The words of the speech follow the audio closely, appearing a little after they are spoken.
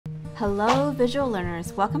Hello visual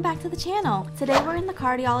learners, welcome back to the channel. Today we're in the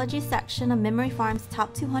cardiology section of Memory Pharm's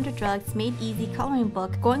top 200 drugs made easy coloring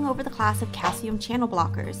book, going over the class of calcium channel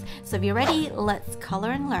blockers. So if you're ready, let's color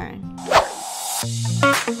and learn.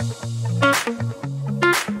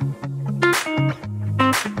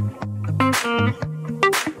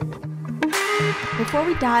 Before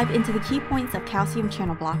we dive into the key points of calcium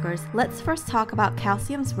channel blockers, let's first talk about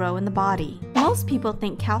calcium's role in the body. Most people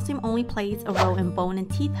think calcium only plays a role in bone and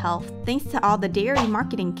teeth health thanks to all the dairy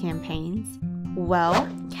marketing campaigns. Well,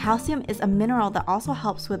 calcium is a mineral that also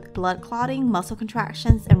helps with blood clotting, muscle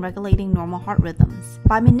contractions, and regulating normal heart rhythms.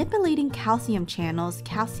 By manipulating calcium channel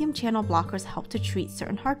blockers help to treat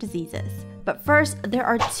certain heart diseases. But first, there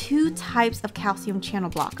are two types of calcium channel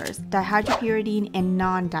blockers, dihydropyridine and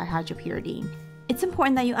non-dihydropyridine. It's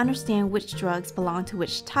important that you understand which drugs belong to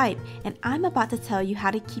which type, and I'm about to tell you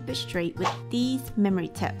how to keep it straight with these memory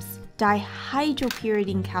tips.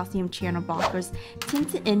 Dihydropyridine calcium channel blockers tend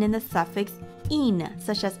to end in the suffix "ine",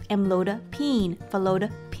 such as amlodipine,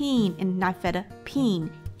 phalodipine, and nifedipine.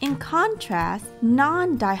 In contrast,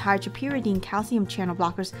 non-dihydropyridine calcium channel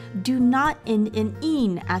blockers do not end in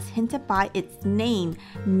 "ine" as hinted by its name,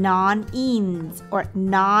 non-ines or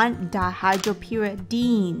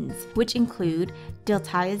non-dihydropyridines, which include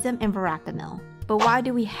diltiazem and verapamil. But why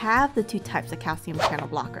do we have the two types of calcium channel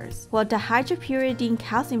blockers? Well, dihydropyridine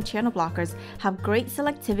calcium channel blockers have great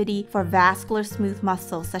selectivity for vascular smooth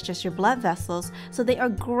muscles such as your blood vessels, so they are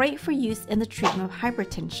great for use in the treatment of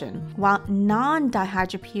hypertension, while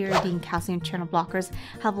non-dihydropyridine calcium channel blockers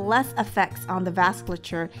have less effects on the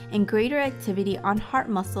vasculature and greater activity on heart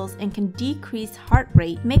muscles and can decrease heart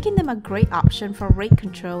rate, making them a great option for rate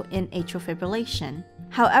control in atrial fibrillation.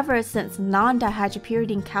 However, since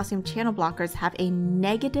non-dihydropyridine calcium channel blockers have a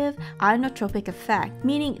negative inotropic effect,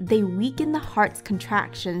 meaning they weaken the heart's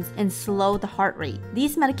contractions and slow the heart rate,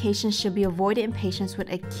 these medications should be avoided in patients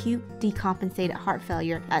with acute decompensated heart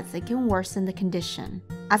failure as it can worsen the condition.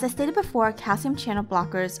 As I stated before, calcium channel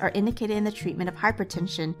blockers are indicated in the treatment of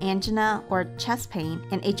hypertension, angina, or chest pain,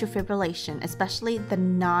 and atrial fibrillation, especially the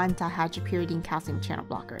non-dihydropyridine calcium channel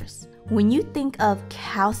blockers. When you think of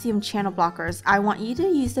calcium channel blockers, I want you to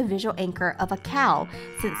use the visual anchor of a cow,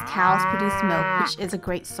 since cows produce milk, which is a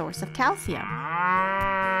great source of calcium.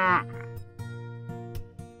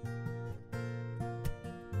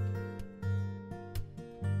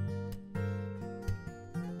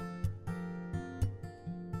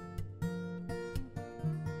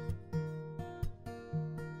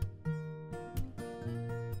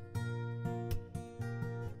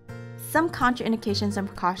 Some contraindications and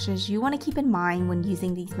precautions you want to keep in mind when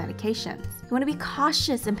using these medications. You want to be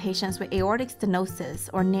cautious in patients with aortic stenosis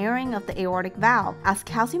or narrowing of the aortic valve, as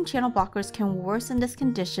calcium channel blockers can worsen this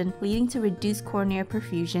condition, leading to reduced coronary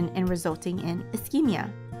perfusion and resulting in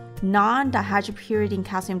ischemia. Non-dihydropyridine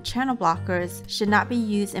calcium channel blockers should not be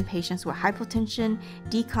used in patients with hypotension,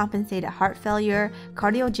 decompensated heart failure,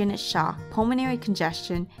 cardiogenic shock, pulmonary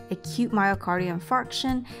congestion, acute myocardial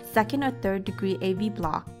infarction, second or third degree AV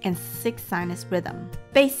block, and sixth sinus rhythm.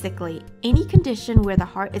 Basically, any condition where the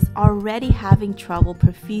heart is already having trouble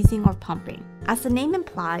perfusing or pumping. As the name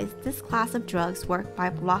implies, this class of drugs work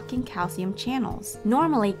by blocking calcium channels.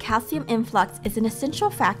 Normally, calcium influx is an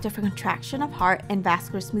essential factor for contraction of heart and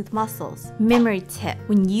vascular smooth muscles. Memory tip: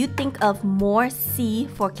 when you think of more C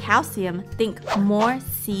for calcium, think more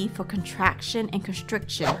C for contraction and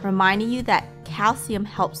constriction, reminding you that calcium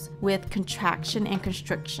helps with contraction and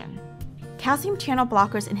constriction. Calcium channel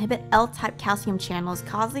blockers inhibit L-type calcium channels,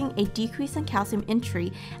 causing a decrease in calcium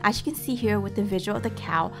entry, as you can see here with the visual of the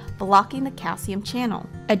cow blocking the calcium channel.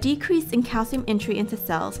 A decrease in calcium entry into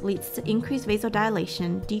cells leads to increased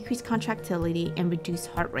vasodilation, decreased contractility, and reduced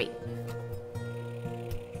heart rate.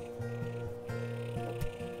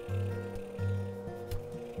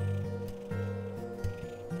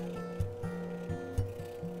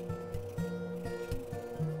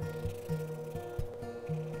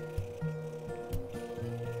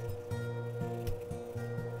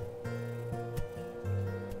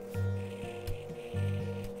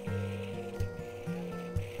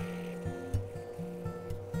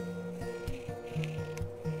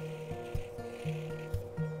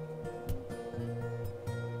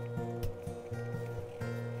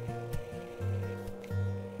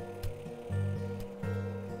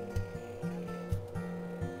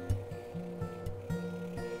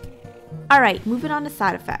 Alright, moving on to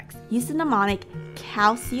side effects. Use the mnemonic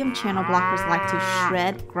calcium channel blockers like to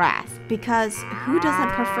shred grass, because who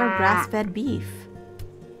doesn't prefer grass-fed beef?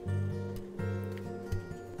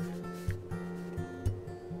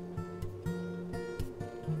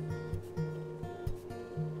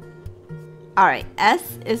 Alright,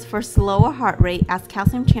 S is for slower heart rate, as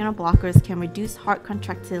calcium channel blockers can reduce heart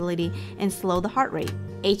contractility and slow the heart rate.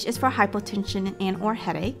 H is for hypotension and or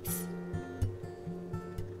headaches.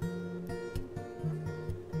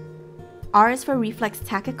 R is for reflex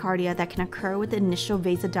tachycardia that can occur with the initial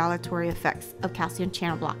vasodilatory effects of calcium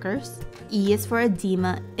channel blockers. E is for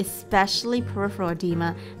edema, especially peripheral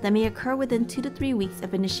edema, that may occur within 2 to 3 weeks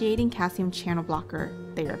of initiating calcium channel blocker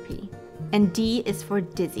therapy. And D is for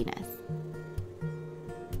dizziness.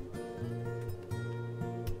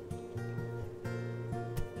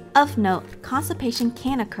 Of note, constipation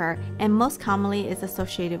can occur and most commonly is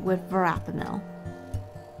associated with verapamil.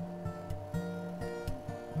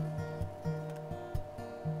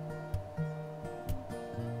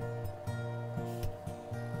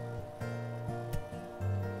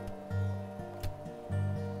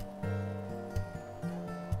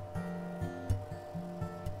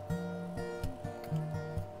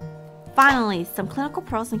 Finally, some clinical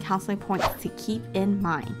pros and counseling points to keep in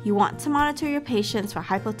mind. You want to monitor your patients for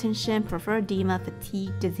hypotension, peripheral edema,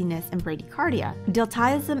 fatigue, dizziness, and bradycardia.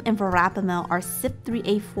 Diltiazem and verapamil are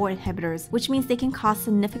CYP3A4 inhibitors, which means they can cause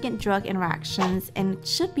significant drug interactions and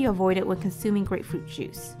should be avoided when consuming grapefruit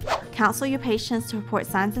juice. Counsel your patients to report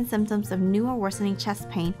signs and symptoms of new or worsening chest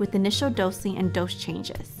pain with initial dosing and dose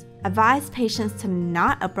changes. Advise patients to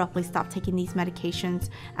not abruptly stop taking these medications,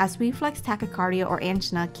 as reflex tachycardia or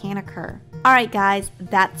angina can occur. Alright guys,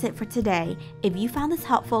 that's it for today. If you found this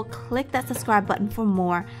helpful, click that subscribe button for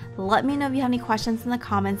more. Let me know if you have any questions in the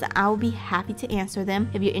comments and I will be happy to answer them.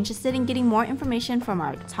 If you're interested in getting more information from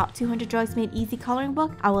our Top 200 Drugs Made Easy coloring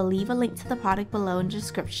book, I will leave a link to the product below in the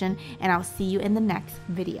description, and I'll see you in the next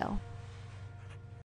video.